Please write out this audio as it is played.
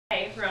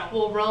Rome.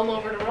 We'll roam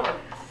over to Rome.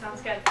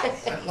 Sounds good.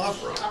 I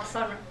love Rome. I'll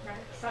start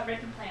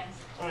writing plans.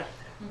 All right.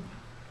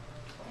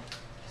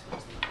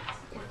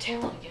 We're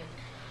Talon again.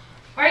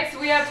 All right, so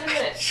we have 10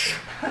 minutes.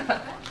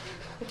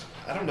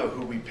 I don't know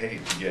who we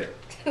paid to get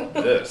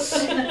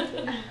this.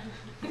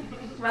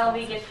 Well,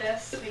 we get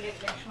this. We get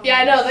the actual. Yeah,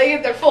 I know. They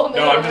get their full name.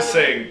 No, I'm just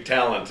saying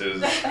talent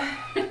is.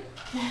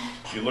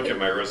 If you look at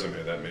my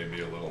resume, that may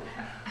be a little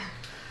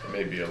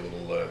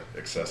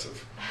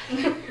excessive.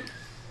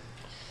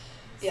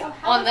 Yeah.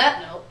 On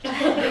that note.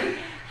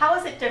 How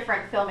is it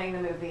different filming the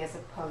movie as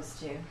opposed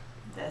to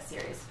the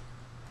series?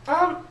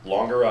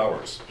 Longer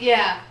hours.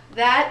 Yeah,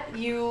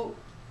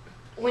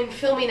 when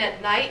filming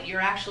at night, you're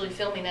actually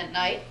filming at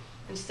night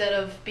instead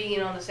of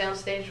being on a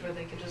soundstage where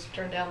they can just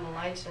turn down the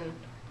lights and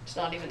it's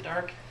not even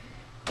dark.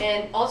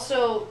 And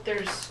also,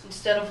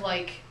 instead of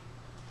like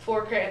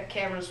 4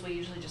 cameras, we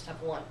usually just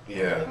have 1.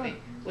 Yeah. Movie,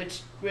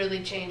 which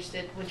really changed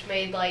it, which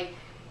made like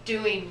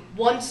doing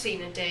 1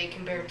 scene a day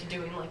compared to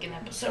doing like an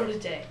episode a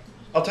day.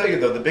 I'll tell you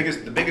though, the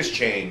biggest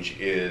change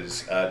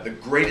is the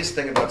greatest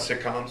thing about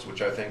sitcoms,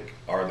 which I think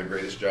are the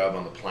greatest job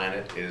on the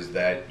planet, is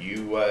that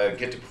you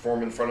get to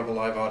perform in front of a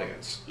live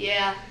audience.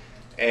 Yeah.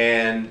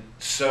 And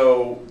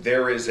so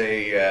there is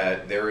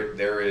an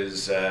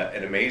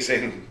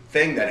amazing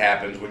thing that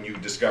happens when you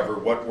discover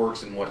what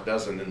works and what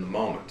doesn't in the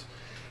moment,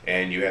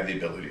 and you have the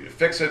ability to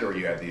fix it, or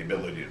you have the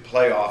ability to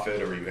play off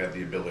it, or you have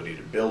the ability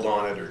to build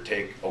on it or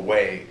take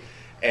away.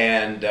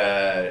 And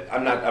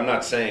I'm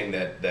not saying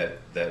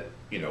that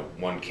you know,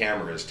 1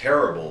 camera is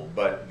terrible,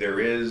 but there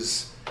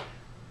is,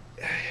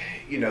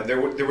 you know,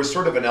 there was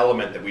sort of an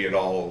element that we had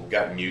all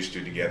gotten used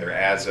to together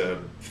as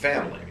a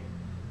family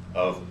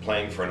of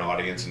playing for an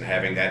audience and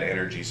having that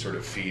energy sort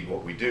of feed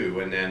what we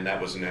do, and then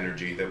that was an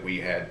energy that we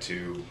had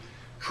to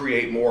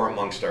create more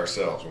amongst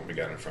ourselves when we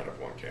got in front of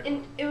 1 camera.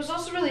 And it was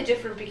also really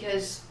different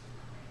because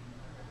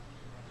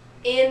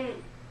when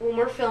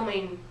we're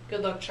filming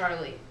Good Luck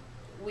Charlie,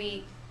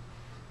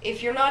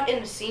 if you're not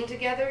in a scene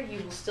together, you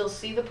will still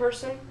see the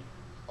person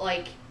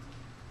like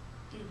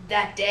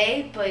that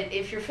day, but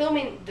if you're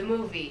filming the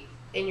movie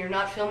and you're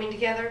not filming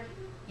together,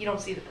 you don't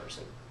see the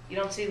person. You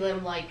don't see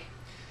them, like,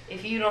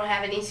 if you don't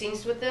have any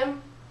scenes with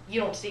them,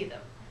 you don't see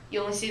them. You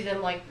only see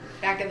them like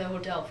back in the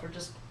hotel for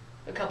just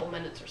a couple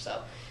minutes or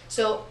so.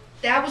 So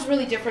that was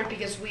really different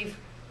because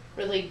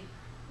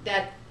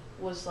that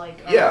was like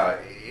yeah,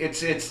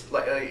 it's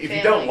like if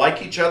you don't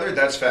like each other,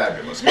 that's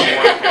fabulous.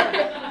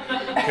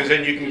 Because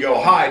then you can go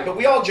hide. But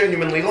we all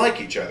genuinely like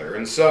each other,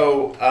 and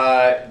so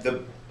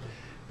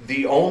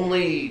the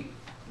only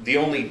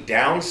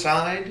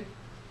downside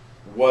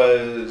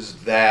was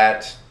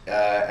that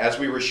as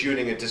we were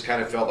shooting, it just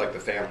kind of felt like the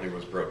family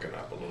was broken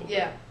up a little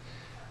bit.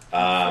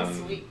 So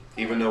sweet.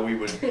 Even though we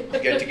would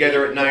get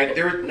together at night,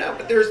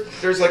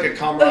 there's like a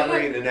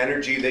camaraderie and an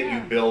energy that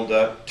you build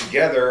up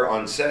together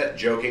on set,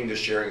 joking,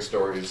 just sharing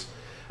stories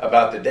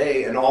about the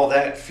day, and all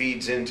that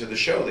feeds into the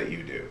show that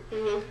you do.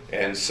 Mm-hmm.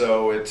 And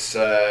so it's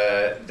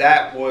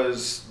that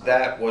was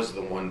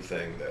the one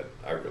thing that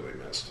I really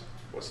missed,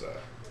 was that.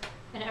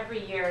 And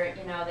every year,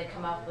 you know, they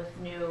come up with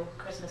new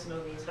Christmas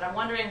movies, but I'm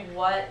wondering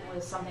what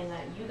was something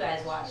that you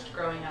guys watched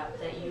growing up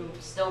that you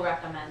still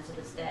recommend to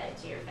this day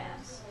to your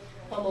fans?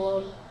 Home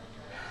Alone.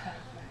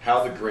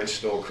 How the Grinch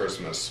Stole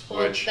Christmas,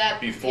 Well, which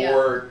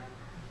before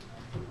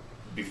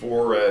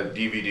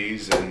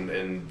DVDs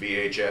and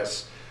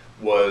VHS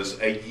was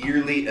a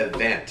yearly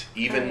event,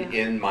 even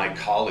in my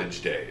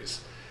college days,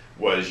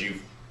 was you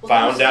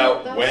found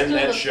out when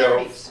that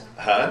show... 30s.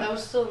 Huh? That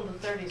was still in the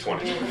 30s.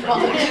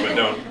 20s, but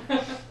don't...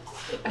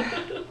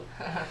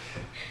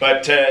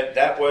 But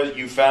that was,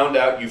 you found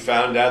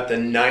out the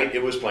night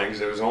it was playing,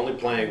 because it was only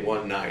playing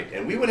 1 night,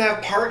 and we would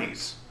have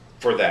parties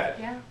for that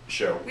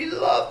show. We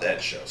love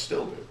that show,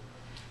 still do.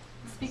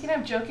 Speaking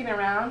of joking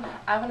around,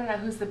 I want to know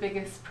who's the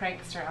biggest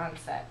prankster on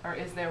set, or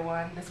is there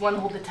one? Does one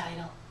hold the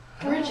title?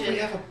 Bridgit. We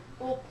have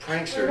a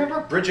prankster.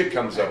 Remember, Bridgit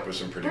comes up with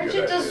some pretty good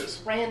Bridgit ideas.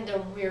 does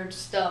random weird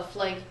stuff.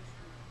 Like,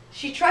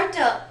 she tried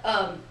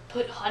to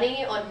put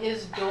honey on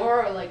his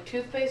door or like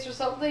toothpaste or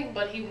something,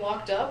 but he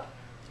walked up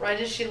right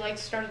as she like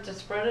started to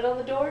spread it on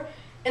the door,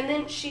 and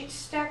then she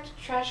stacked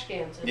trash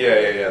cans.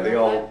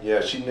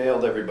 She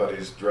nailed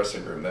everybody's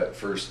dressing room that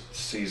first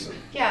season.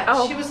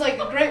 Yeah, she was like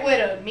a great way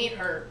to meet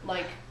her,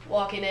 like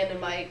walking in and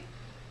my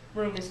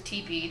room is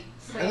teepeed.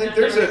 I think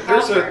there's a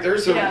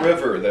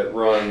river that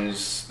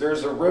runs.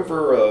 There's a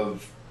river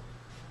of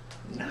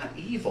not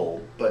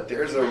evil, but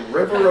there's a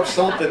river of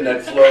something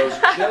that flows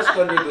just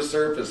under the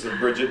surface of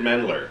Bridgit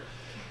Mendler.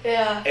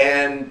 Yeah.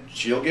 And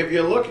she'll give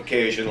you a look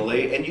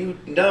occasionally, and you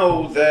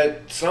know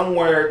that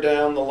somewhere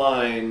down the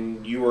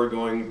line you are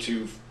going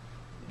to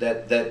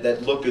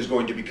that look is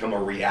going to become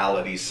a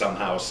reality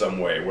somehow, some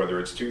way, whether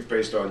it's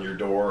toothpaste on your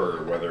door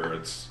or whether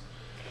it's...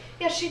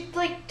 Yeah, she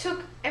like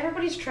took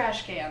everybody's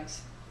trash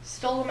cans,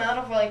 stole them out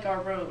of like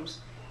our rooms,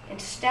 and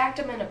stacked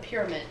them in a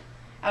pyramid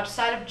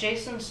outside of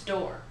Jason's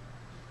door.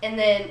 And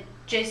then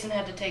Jason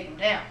had to take them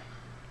down.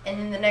 And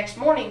then the next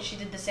morning she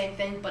did the same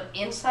thing, but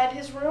inside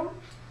his room.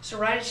 So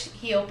right as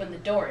he opened the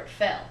door, it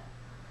fell.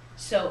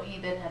 so he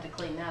then had to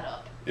clean that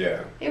up.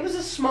 Yeah. It was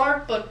a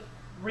smart but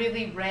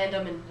really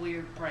random and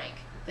weird prank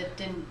that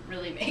didn't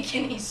really make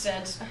any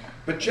sense.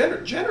 But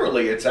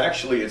generally, it's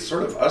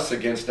sort of us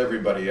against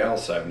everybody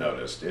else, I've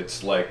noticed.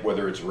 It's like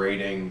whether it's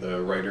raiding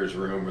the writer's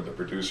room or the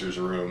producer's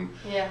room,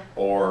 Yeah.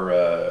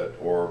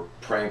 or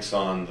pranks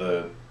on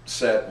the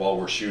set while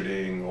we're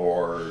shooting,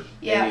 or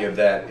any of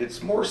that.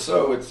 It's more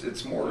so.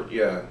 It's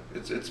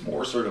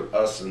more sort of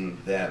us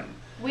and them,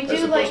 We as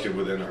do opposed to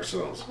within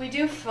ourselves. we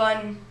do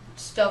fun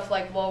stuff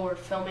like while we're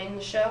filming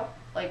the show,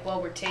 like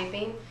while we're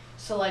taping.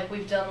 So like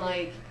we've done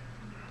like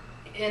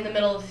in the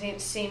middle of the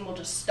scene we'll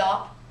just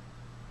stop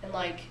and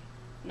like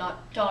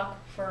not talk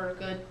for a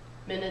good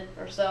minute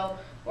or so,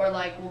 or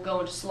like we'll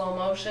go into slow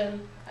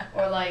motion,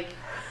 or like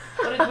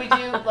what did we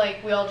do?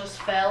 Like we all just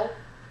fell,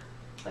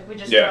 like we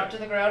just dropped to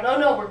the ground. Oh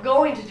no, we're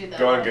going to do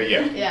that.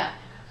 Yeah. Yeah.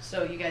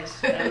 So you guys,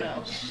 I don't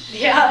know.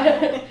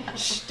 Yeah.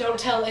 Shh, don't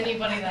tell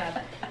anybody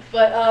that.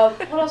 But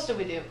what else did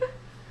we do?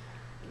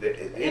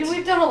 And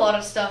we've done a lot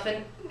of stuff,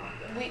 and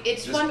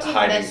it's just fun to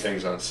hiding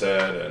things on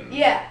set and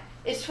Yeah,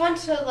 it's fun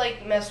to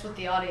like mess with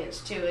the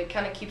audience too. It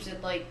kind of keeps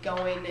it like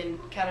going and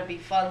kind of be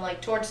fun.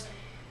 Like towards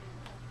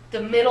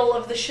the middle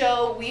of the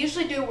show, we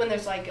usually do it when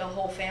there's like a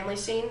whole family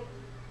scene,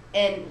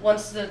 and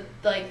once the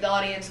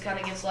audience kind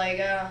of gets like,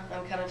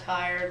 I'm kind of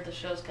tired. The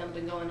show's kind of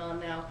been going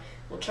on now.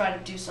 We'll try to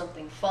do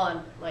something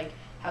fun, like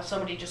have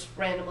somebody just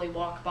randomly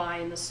walk by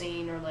in the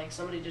scene, or like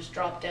somebody just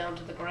drop down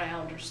to the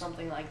ground or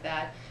something like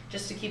that,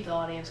 just to keep the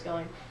audience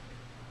going.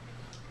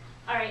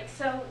 All right,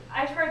 so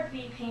I've heard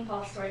the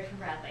paintball story from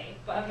Bradley,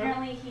 but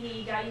apparently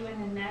he got you in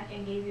the neck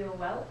and gave you a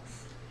welt.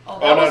 Oh,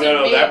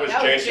 no, that was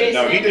Jason.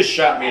 No, he just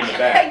shot me in the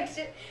back.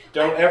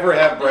 Don't ever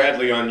have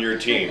Bradley on your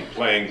team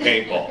playing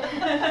paintball.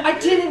 I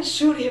didn't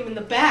shoot him in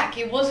the back.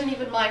 It wasn't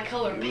even my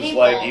color paintball. It was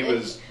like he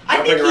was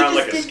jumping around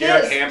like a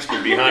scared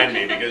hamster behind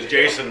me because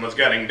Jason was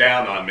getting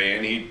down on me,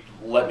 and he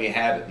let me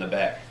have it in the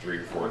back 3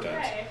 or 4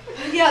 times. Okay.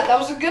 Yeah, that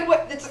was a good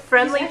way.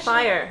 Friendly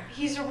fire.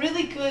 He's a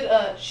really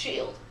good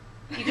shield.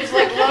 You just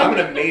like run. I'm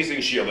an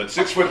amazing shield. At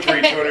 6'3",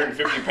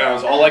 250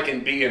 pounds, all I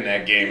can be in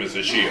that game is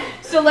a shield.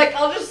 So like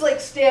I'll just like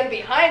stand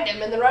behind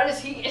him, and then right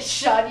as he gets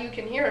shot, you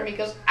can hear him. He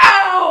goes,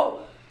 "Ow!"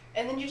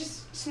 And then you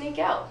just sneak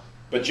out.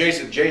 But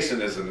Jason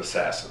is an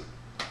assassin.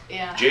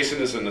 Yeah. Jason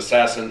is an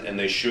assassin, and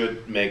they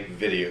should make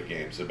video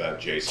games about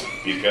Jason,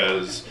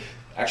 because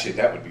actually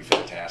that would be We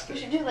fantastic.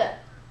 should do that.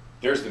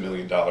 There's the $1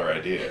 million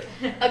idea.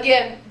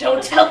 Again,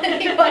 don't tell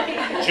anybody.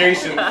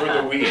 Jason for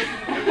the Wii.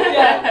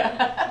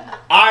 Yeah.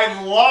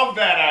 I love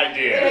that And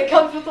idea. it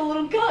comes with a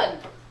little gun.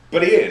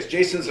 But he is.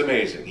 Jason's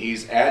amazing.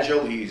 He's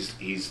agile. He's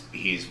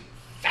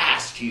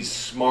fast. He's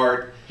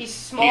smart. He's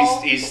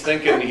small. He's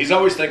thinking. He's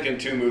always thinking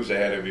 2 moves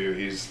ahead of you.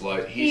 He's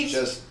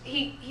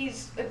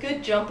a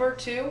good jumper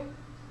too.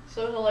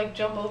 So he'll like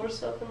jump over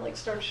stuff and like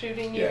start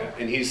shooting you. yeah.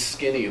 And he's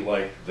skinny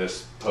like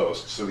this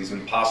post, so he's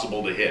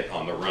impossible to hit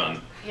on the run.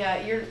 Yeah,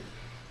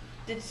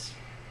 it's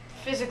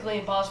physically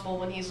impossible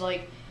when he's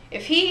like,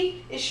 if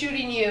he is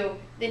shooting you,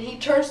 then he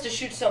turns to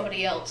shoot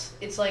somebody else.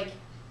 It's like,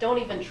 don't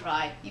even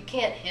try. You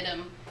can't hit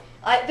him.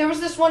 There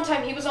was this one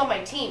time he was on my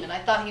team, and I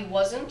thought he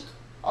wasn't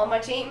on my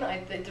team.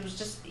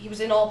 He was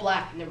in all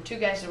black, and there were 2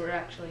 guys that were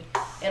actually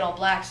in all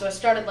black. So I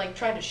started like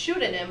trying to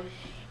shoot at him,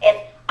 and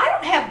I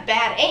don't have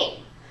bad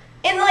aim.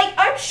 And like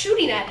I'm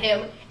shooting at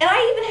him, and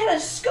I even had a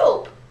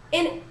scope,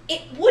 and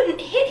it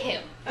wouldn't hit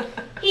him.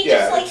 He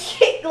just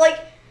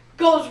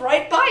goes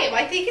right by him.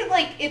 I think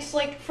it's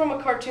like from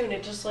a cartoon.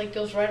 It just like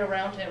goes right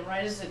around him,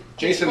 right as it.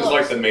 Jason is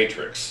like the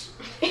Matrix.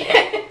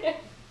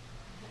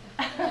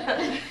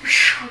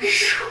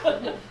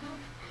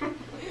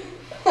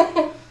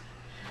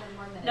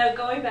 Now,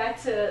 going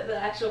back to the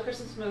actual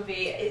Christmas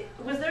movie,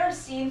 was there a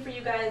scene for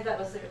you guys that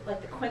was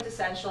like the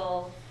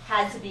quintessential,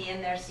 had to be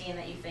in there scene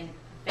that you think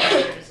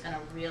fans are just going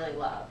to really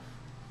love?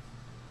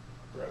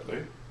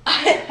 Bradley.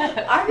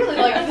 I really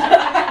like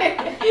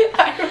that.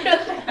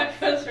 That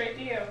goes right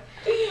to you.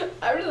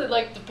 I really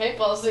like the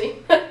paintball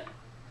scene.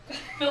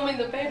 Filming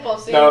the paintball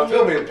scene. No,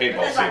 filming the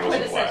paintball That's not scene was a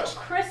quintessential blast.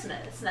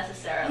 Christmas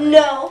necessarily.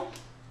 No.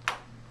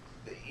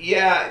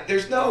 Yeah,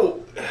 there's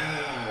no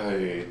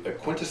a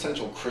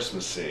quintessential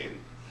Christmas scene.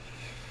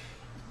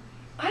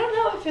 I don't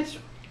know if it's.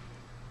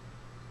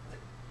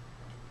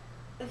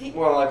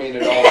 Well, I mean,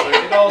 it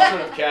all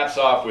sort of caps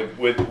off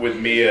with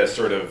Mia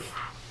sort of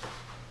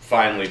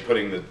finally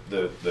putting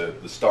the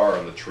star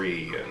on the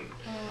tree, and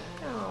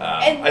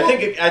I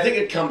think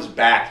it comes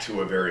back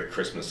to a very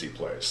Christmassy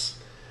place.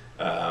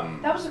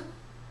 That was a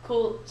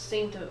cool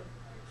scene to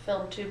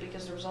film too,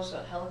 because there was also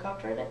a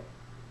helicopter in it.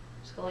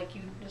 So like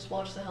you just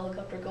watch the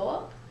helicopter go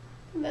up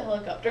and the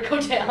helicopter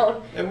go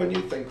down. And when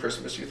you think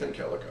Christmas, you think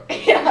helicopter.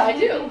 Yeah, I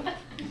do.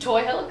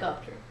 Toy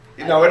helicopter.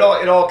 You know,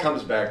 it all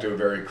comes back to a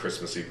very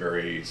Christmassy,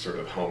 very sort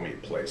of homey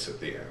place at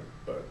the end.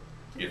 But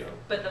you know,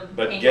 but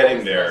paintball getting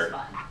was there. most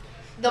fun.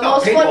 The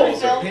most fun to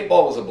film.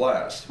 Paintball was a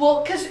blast.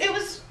 Well, because it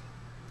was.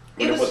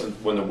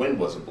 When the wind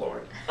wasn't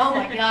blowing. Oh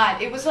my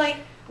God! It was like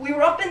we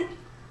were up in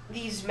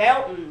these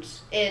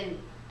mountains in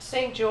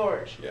St.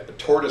 George. Yeah, the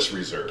Tortoise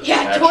Reserve. Yeah,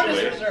 actually.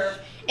 Tortoise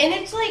Reserve. And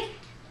it's like,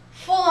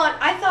 full on.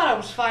 I thought I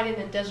was fighting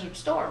a desert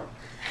storm.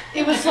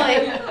 It was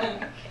like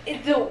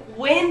the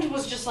wind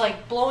was just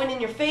like blowing in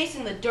your face,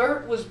 and the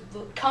dirt was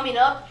coming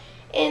up.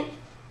 And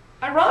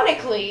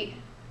ironically,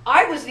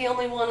 I was the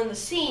only one in the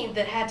scene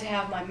that had to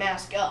have my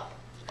mask up.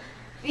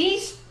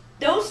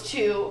 Those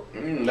two.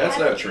 That's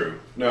not true.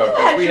 No, You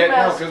because had we your had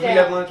mask we down.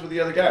 had lunch with the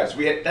other guys.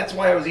 That's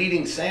why I was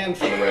eating sand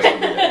for the rest of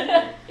the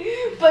day.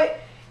 But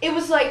it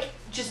was like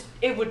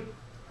it would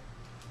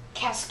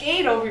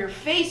cascade over your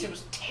face. It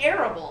was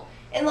terrible,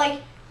 and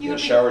like you The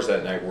would be showers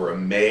that night were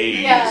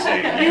amazing.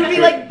 Yeah, You you'd be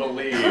couldn't like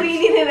believe.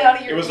 cleaning it out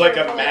of your. It was like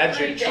ear a for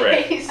magic 3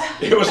 trick. days.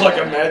 It was like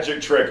a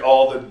magic trick.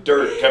 All the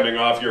dirt coming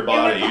off your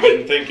body. You like-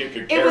 didn't think it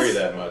could It carry was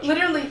that much.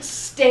 literally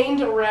stained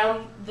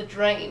around the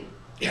drain.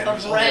 Yeah, there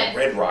was all that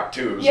red rock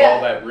too. It was Yeah.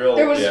 all that real.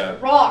 There was yeah.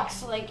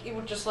 rocks, like it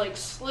would just like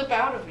slip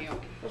out of you.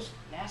 It was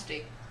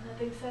nasty.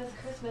 Nothing says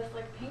Christmas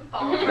like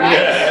paintball.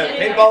 Yeah,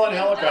 paintball and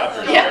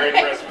helicopters. Merry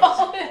Christmas.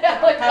 Ho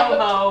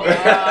ho.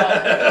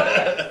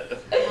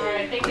 All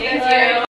right. Thank you.